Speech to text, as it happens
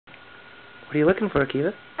What are you looking for,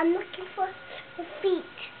 Akiva? I'm looking for the feet.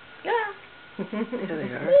 There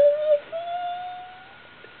they are.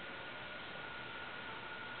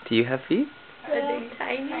 Do you have feet? Yeah. Are they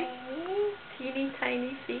tiny? Teeny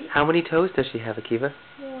tiny feet? How many toes does she have, Akiva?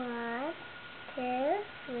 1, 2,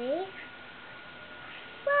 3,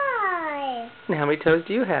 5. And how many toes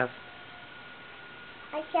do you have?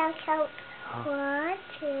 I can count. Oh. 1,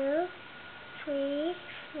 2, 3,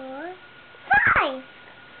 4, 5.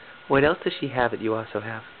 What else does she have that you also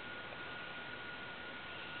have?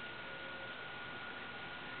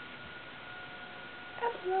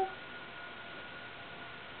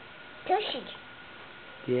 Tushy.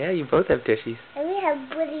 Yeah, you both have tushies. And we have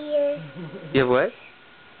brilliant. You have what?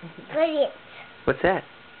 Brilliant. What's that?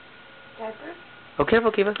 Diaper? Oh,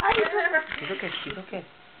 careful, Akiva. Oh, She's okay. She's okay.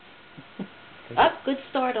 Up, good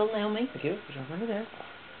start, old Naomi. Akiva, remember that.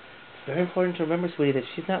 It's very important to remember, sweetie, that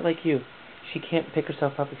she's not like you. She can't pick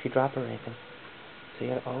herself up if you drop her or anything. So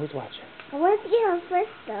you gotta always watch her. I want to get her first,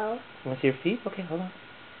 though. You want to see her feet? Okay, hold on.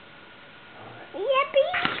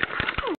 Yippee!